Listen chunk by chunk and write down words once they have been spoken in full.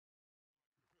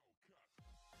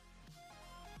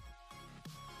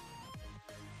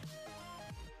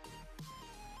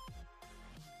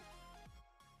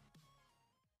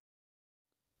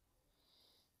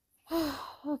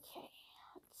Okay,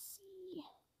 let's see.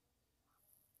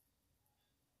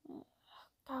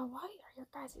 God, why are your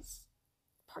guys'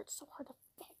 parts so hard to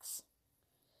fix?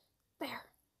 There.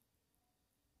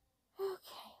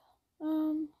 Okay.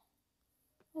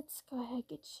 Let's go ahead and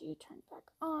get you turned back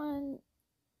on.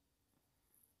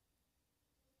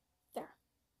 There.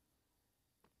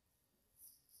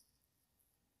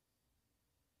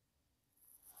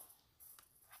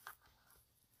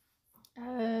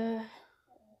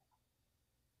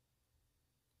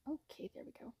 Okay, there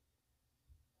we go.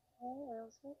 Hey,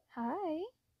 Elsie. Hi.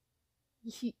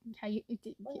 How you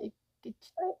did? I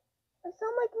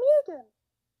sound like me again.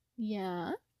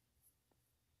 Yeah.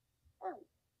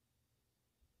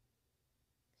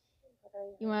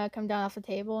 You want to come down off the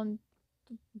table and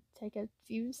take a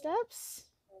few steps?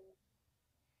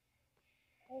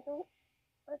 I'm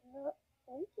not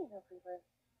leaking everywhere.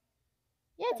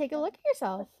 Yeah, take a look at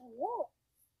yourself. Whoa.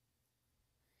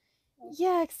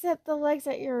 Yeah, except the legs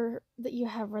that you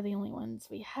have were the only ones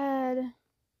we had.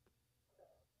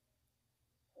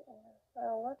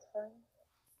 Oh, that's fine.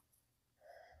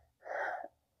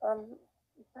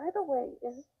 By the way,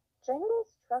 is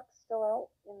Jingle's truck still out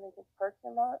in the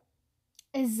parking lot?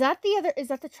 Is that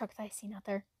the truck that I seen out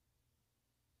there?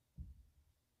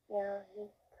 Yeah,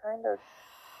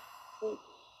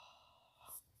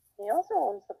 he also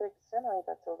owns the big semi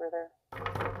that's over there.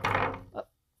 Oh.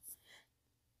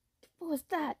 What was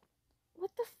that?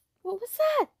 What was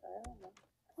that? I don't know.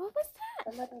 What was that?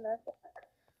 Somebody knocked it.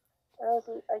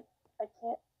 Rosie, I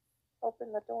can't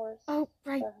open the doors. Oh,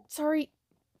 right. Sorry.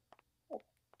 I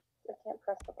can't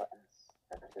press the buttons.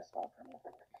 They're too small for me.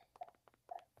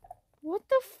 What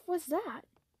the was that?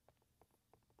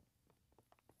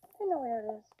 I know where it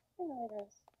is.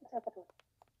 It's at the door.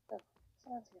 Go.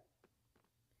 Someone's here.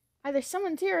 Either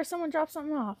someone's here or someone dropped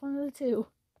something off. One of the two.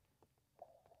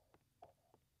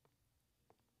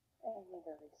 I need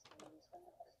to restore these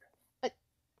windows.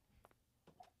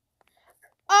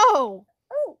 Oh!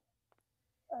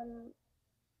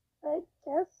 I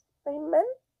guess they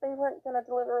meant they weren't gonna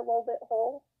deliver a little bit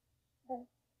whole.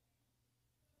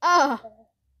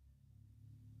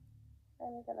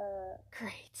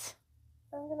 Great.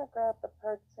 I'm gonna grab the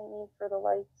parts I need for the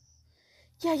lights.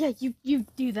 Yeah, you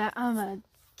do that. I'm gonna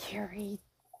carry.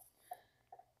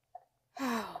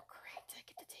 Oh, great. I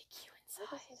get to take you inside.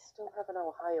 Why does this still have an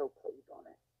Ohio plate on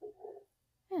it?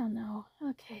 I don't know.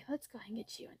 Okay, let's go ahead and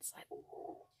get you inside.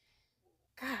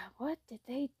 God, what did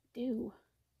they do?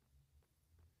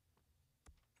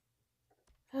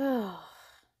 Oh,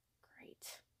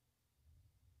 great.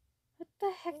 What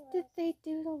the heck did they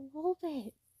do to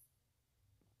Wolbit?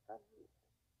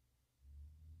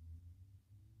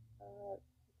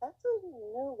 That's a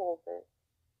new Wolbit.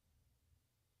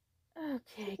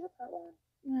 Okay, It's a different one.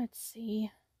 let's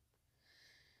see.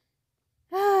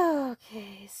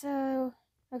 Okay, so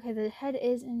the head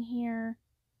is in here.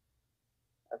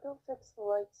 I'll go fix the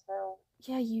lights now.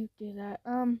 Yeah, you do that.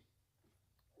 I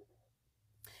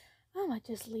might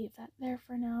just leave that there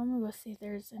for now. I'm gonna go see if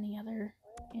there's any other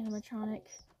animatronic.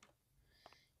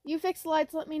 You fix the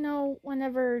lights, let me know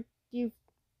whenever you.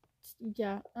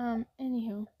 Yeah,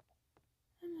 anywho.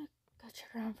 I'm gonna go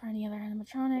check around for any other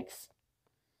animatronics.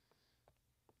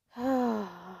 Oh,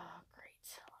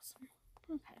 great. Awesome.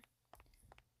 Okay.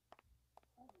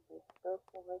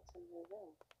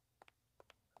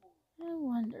 I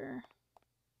wonder.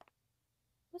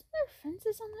 Wasn't there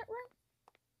fences on that room?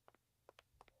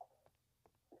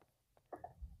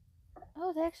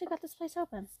 Oh, they actually got this place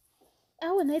open.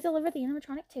 Oh, and they delivered the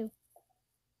animatronic too.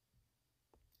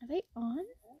 Are they on? Are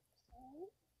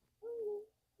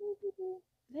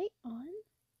they on?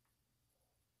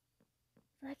 I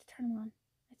forgot to turn them on.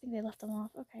 I think they left them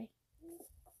off. Okay.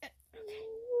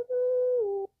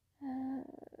 Oh,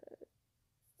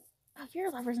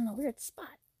 your lever's in a weird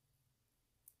spot.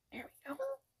 There we go.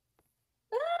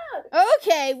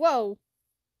 Okay, whoa.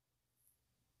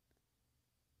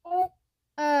 Who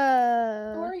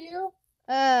are you?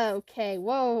 Okay,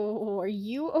 whoa. Are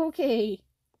you okay?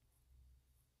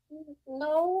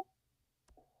 No.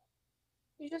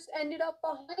 You just ended up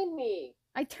behind me.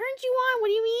 I turned you on. What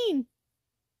do you mean?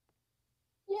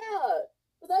 Yeah,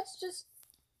 but that's just.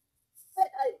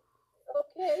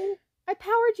 Okay. I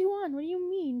powered you on. What do you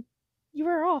mean? You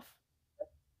were off.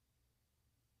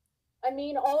 I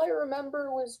mean, all I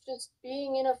remember was just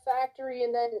being in a factory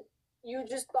and then you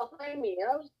just behind me.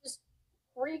 I was just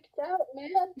freaked out,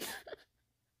 man.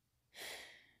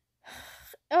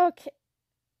 Okay.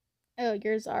 Oh,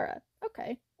 you're Zara.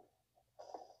 Okay.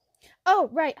 Oh,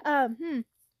 right.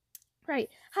 Right.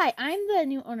 Hi, I'm the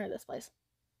new owner of this place.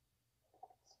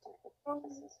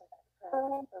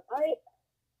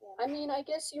 I mean, I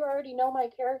guess you already know my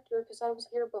character because I was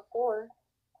here before.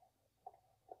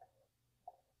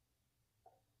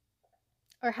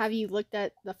 Or have you looked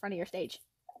at the front of your stage?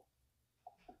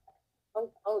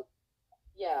 Oh,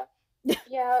 yeah.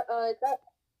 Yeah,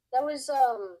 that was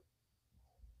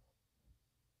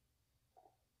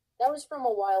from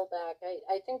a while back.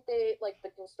 I think they, like,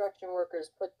 the construction workers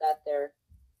put that there.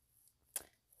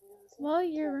 Well,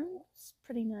 your room's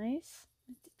pretty nice.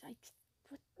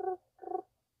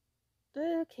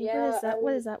 Okay, Yeah, what is that?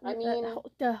 What is that? I mean,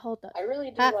 Hold up. I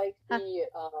really do like the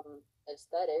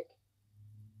aesthetic.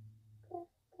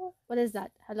 What is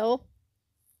that? Hello?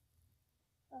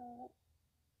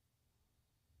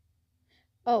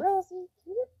 Oh. Rosie,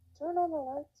 can you turn on the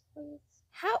lights, please?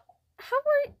 How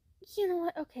are you know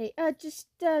what? Okay, I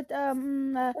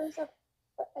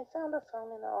found a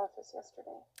phone in the office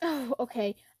yesterday. Oh,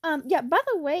 okay. Yeah, by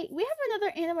the way, we have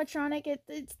another animatronic.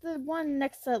 It's the one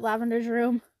next to Lavender's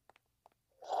room.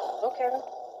 Okay.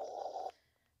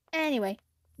 Anyway,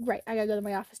 right, I gotta go to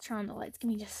my office, turn on the lights. Give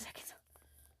me just a second.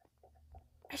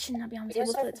 I should not be on the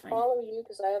table, but it's fine. I follow you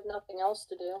because I have nothing else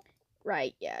to do.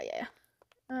 Right, yeah.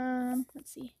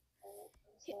 Let's see.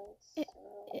 Okay.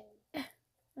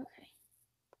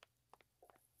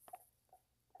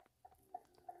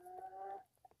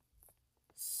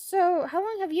 So, how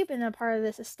long have you been a part of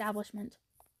this establishment?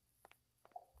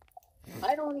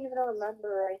 I don't even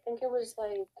remember. I think it was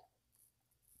like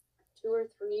 2 or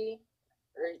 3,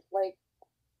 or like,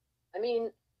 I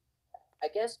mean, I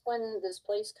guess when this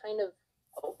place kind of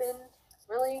opened,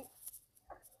 really.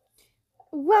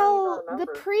 Well, the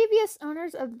previous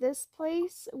owners of this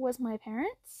place was my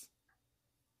parents.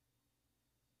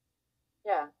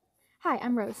 Yeah. Hi,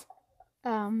 I'm Rose.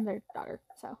 Their daughter,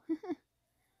 so.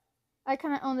 I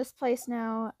kind of own this place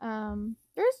now.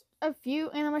 There's a few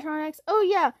animatronics. Oh,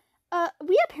 yeah.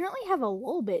 We apparently have a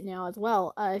little bit now as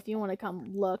well, if you want to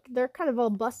come look. They're kind of all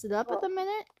busted up at the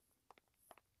minute.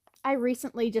 I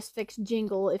recently just fixed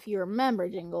Jingle, if you remember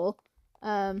Jingle.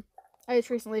 I just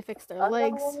recently fixed their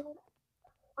legs.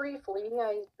 Briefly,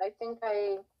 I think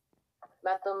I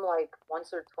met them like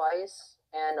once or twice,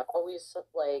 and always,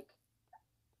 like,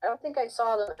 I don't think I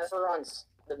saw them ever on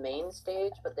the main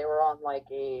stage, but they were on like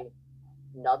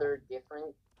another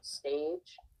different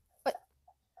stage. What?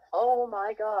 Oh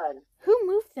my god. Who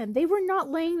moved them? They were not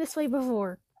laying this way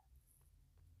before.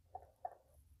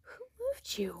 Who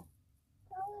moved you?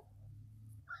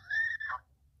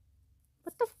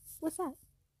 What's that?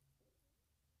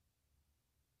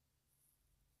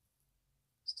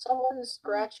 Someone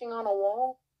scratching on a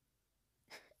wall?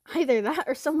 Either that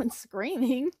or someone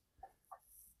screaming.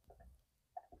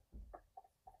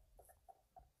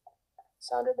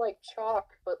 Sounded like chalk,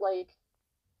 but like,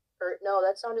 or no,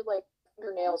 that sounded like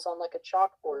fingernails on like a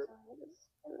chalkboard. These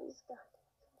construction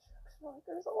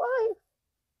workers alive.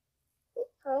 They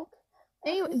broke.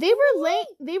 They were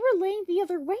laying the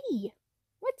other way.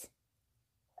 What?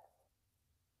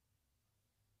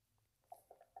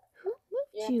 Who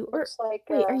moved you? Or like,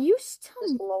 wait, are you still?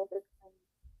 Just a little bit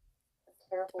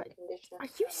terrible condition. Are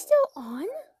you still on?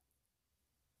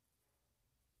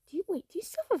 Do you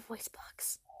still have a voice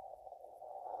box?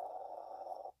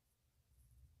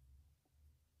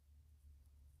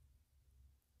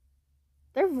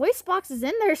 Their voice box is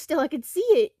in there still. I can see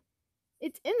it.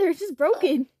 It's in there. It's just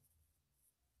broken.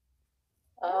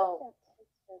 Oh.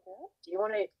 Do you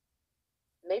want to?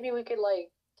 Maybe we could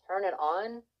like turn it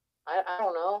on. I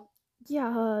don't know.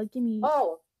 Yeah. Give me.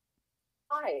 Oh.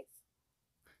 Hi.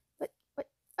 What?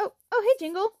 Oh. Hey,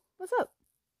 Jingle. What's up?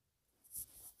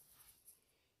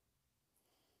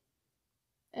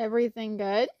 Everything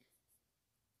good?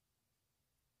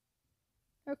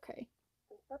 Okay.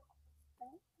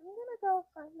 I'm gonna go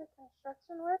find the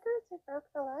construction workers who broke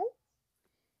the lights.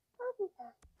 I'll be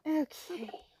back. Okay.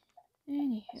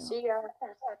 Anywho. See ya. I'm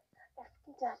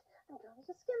going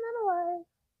to skin them alive.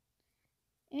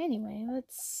 Anyway,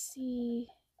 let's see.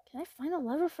 Can I find a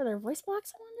lever for their voice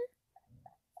box, I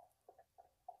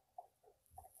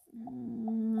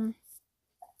wonder?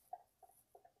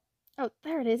 Oh,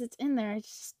 there it is. It's in there.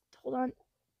 Just hold on.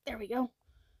 There we go.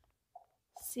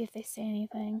 See if they say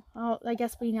anything. Oh, I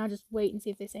guess we now just wait and see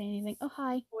if they say anything. Oh,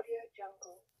 hi. Audio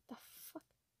Jungle. What the fuck?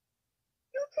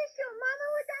 You kiss your mama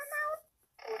with that mouth?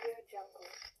 Audio Jungle.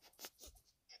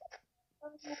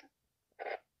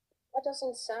 That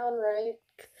doesn't sound right.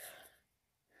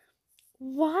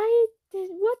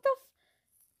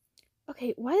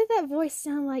 Okay, why did that voice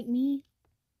sound like me?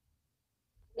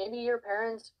 Maybe your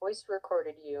parents voice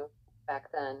recorded you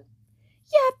back then.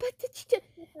 Yeah, but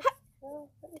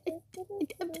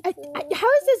how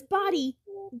does this body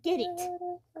get it?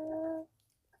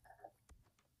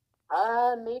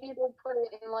 Maybe they'll put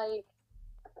it in like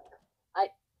I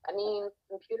mean,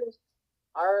 computers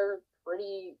are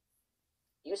pretty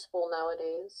useful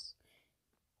nowadays.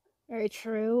 Very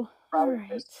true. Probably Alright.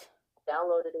 just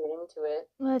downloaded it into it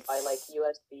Let's by like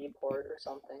USB port or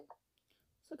something.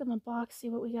 look in the box, see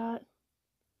what we got.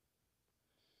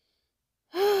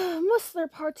 Most of their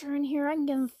parts are in here. I can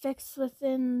get them fixed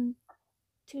within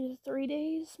 2 to 3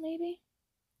 days, maybe.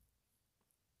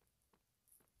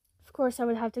 Of course, I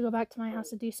would have to go back to my house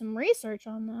to do some research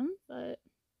on them, but...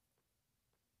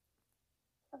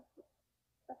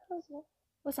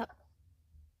 What's up?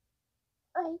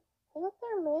 I think there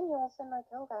are manuals in my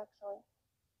guild, actually.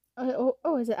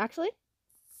 Oh, is it actually?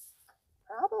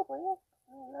 Probably. I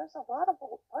mean, there's a lot of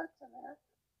old parts in there.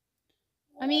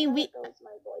 I mean, there goes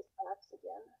my voice box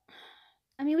again.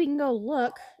 I mean, we can go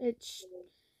look. It's...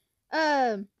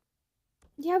 Yeah,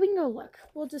 we can go look.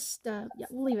 We'll just, yeah,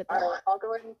 we'll leave it there. Alright, I'll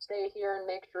go ahead and stay here and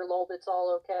make sure Lolbit's all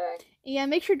okay. Yeah,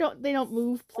 make sure they don't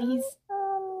move, please.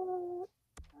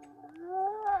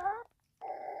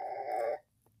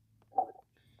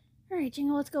 Alright,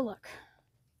 Jingle, let's go look.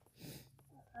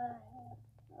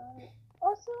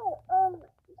 Also, do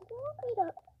you want me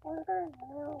to order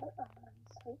new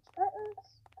stage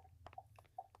curtains?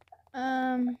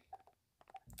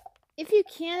 If you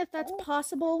can, if that's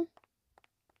possible.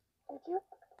 Did you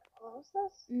close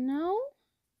this? No?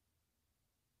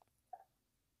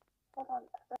 Hold on.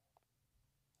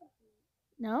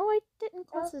 No, I didn't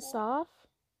close this off.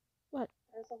 What?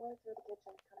 There's a way through the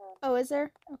kitchen. Come on. Oh, is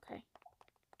there? Okay.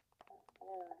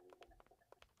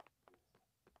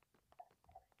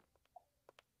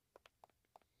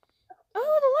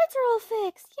 Oh, the lights are all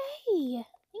fixed! Yay!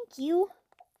 Thank you.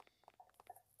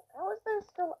 How is there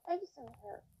still ice in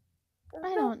here?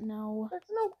 I don't know.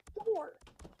 There's no door.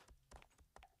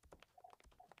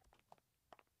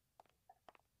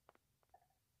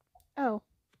 Oh.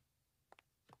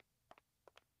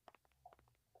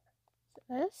 Is it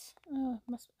this? Oh,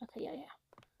 must. Okay, yeah.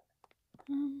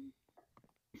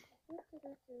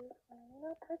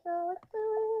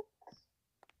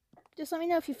 Just let me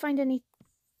know if you find anything.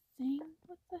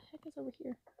 What the heck is over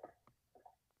here?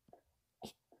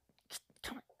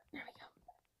 Come on. There we go.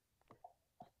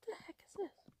 What the heck is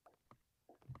this?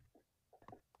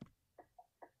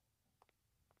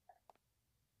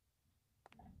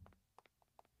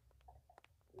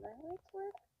 My lights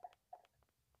work?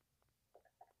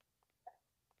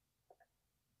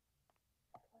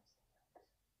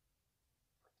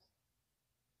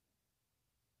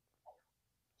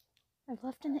 I've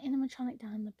left an animatronic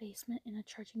down in the basement in a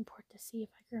charging port to see if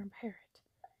I can repair it.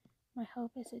 My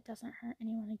hope is it doesn't hurt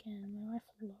anyone again. My wife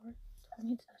Laura told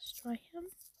me to destroy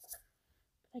him,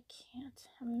 but I can't.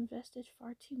 I've invested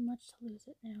far too much to lose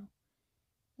it now.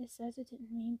 It says it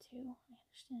didn't mean to. I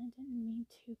understand it didn't mean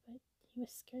to, but he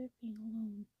was scared of being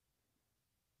alone.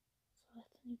 So I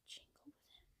left a new Jingle with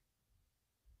him.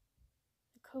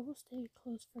 The cove will stay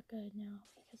closed for good now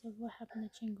because of what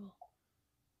happened to Jingle.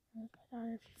 My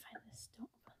daughter, if you find this,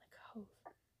 don't open the cove.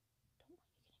 Don't want you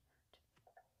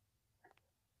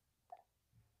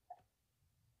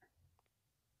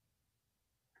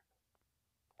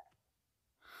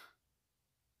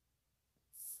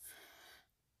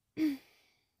getting hurt.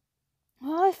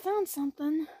 Well, I found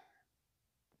something.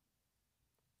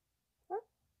 What?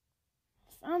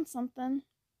 I found something.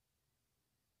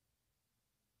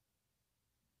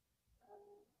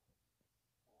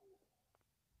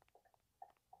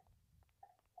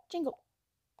 Jingle.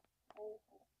 I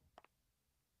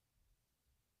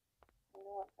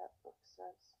know what that book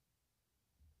says.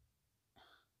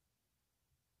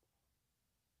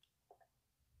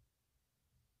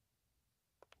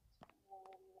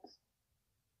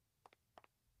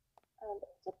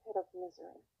 It's a pit of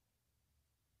misery.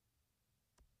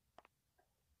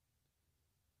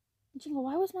 Jingle,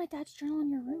 why was my dad's journal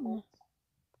in your room? Great.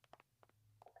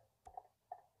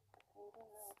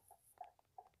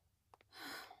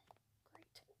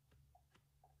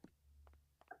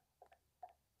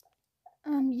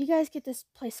 You guys get this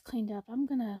place cleaned up. I'm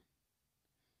gonna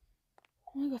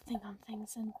go think on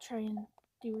things and try and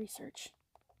do research.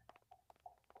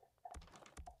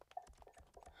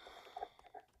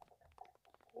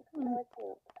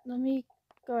 Let me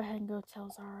go ahead and go tell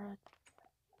Zara,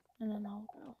 and then I'll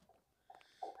go.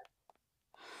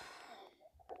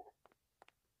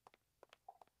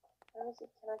 Rosie,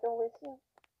 can I go with you?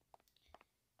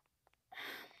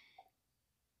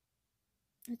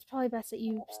 It's probably best that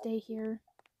you stay here.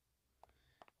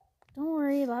 Don't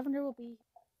worry, Lavender will be...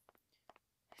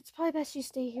 It's probably best you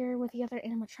stay here with the other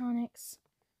animatronics.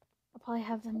 I'll probably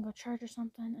have them go charge or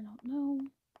something. I don't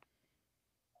know.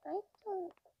 I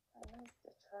like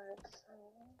the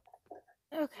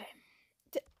Okay.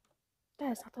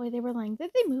 That is not the way they were laying.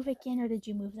 Did they move again, or did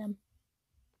you move them?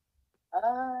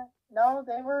 No,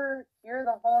 they were here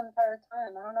the whole entire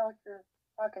time. I don't know what you're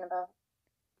talking about.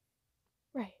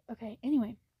 Right. Okay.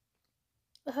 Anyway,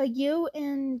 you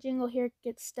and Jingle here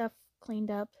get stuff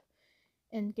cleaned up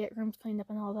and get rooms cleaned up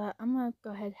and all that. I'm gonna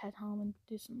go ahead, head home, and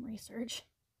do some research.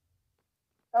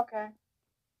 Okay.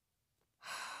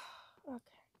 Okay.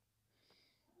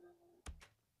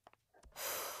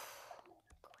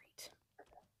 Great.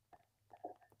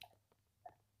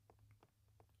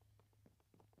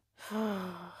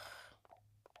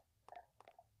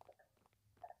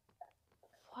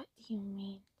 What do you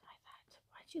mean by that?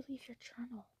 Why'd you leave your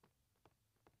journal?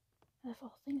 Of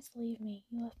all things to leave me,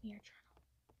 you left me your journal.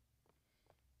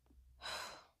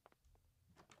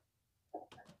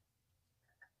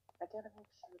 I gotta make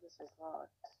sure this is locked.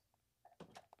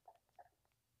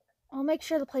 I'll make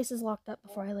sure the place is locked up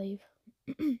before I leave.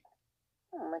 Oh,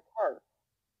 my car.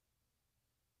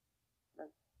 My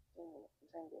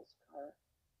Jingle's car.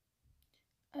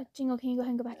 Jingle, can you go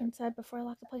ahead and go back inside before I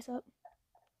lock the place up?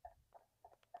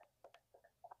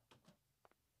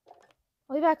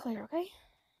 I'll be back later, okay?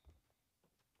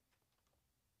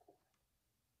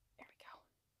 There we go.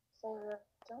 Sarah,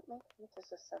 don't make me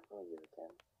disassemble you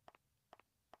again.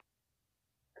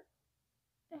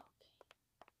 Okay.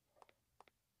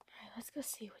 Alright, let's go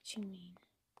see what you mean.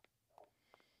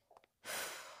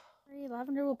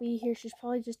 Lavender will be here. She's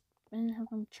probably just been in her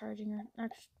room charging her.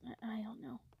 Actually, I don't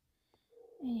know.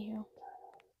 Anywho.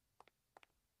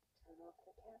 Turn off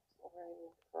the caps or I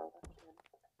will throw them in.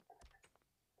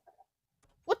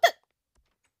 What the?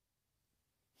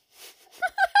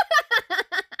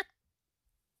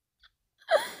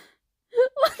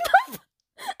 What the?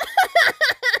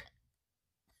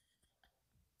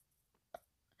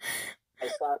 I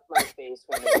slapped my face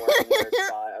when they weren't in their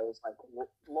spot. I was like,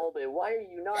 Molbe, why are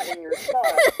you not in your spot?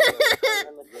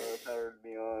 And the door powered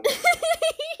me on.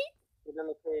 Get in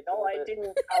the cage. No, I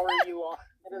didn't power you on.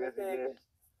 Get in the cage.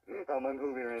 How am I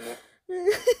moving right now?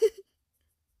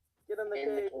 Get in the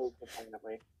cage.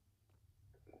 Apparently.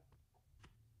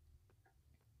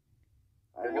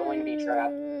 You're going to be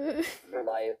trapped for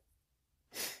life.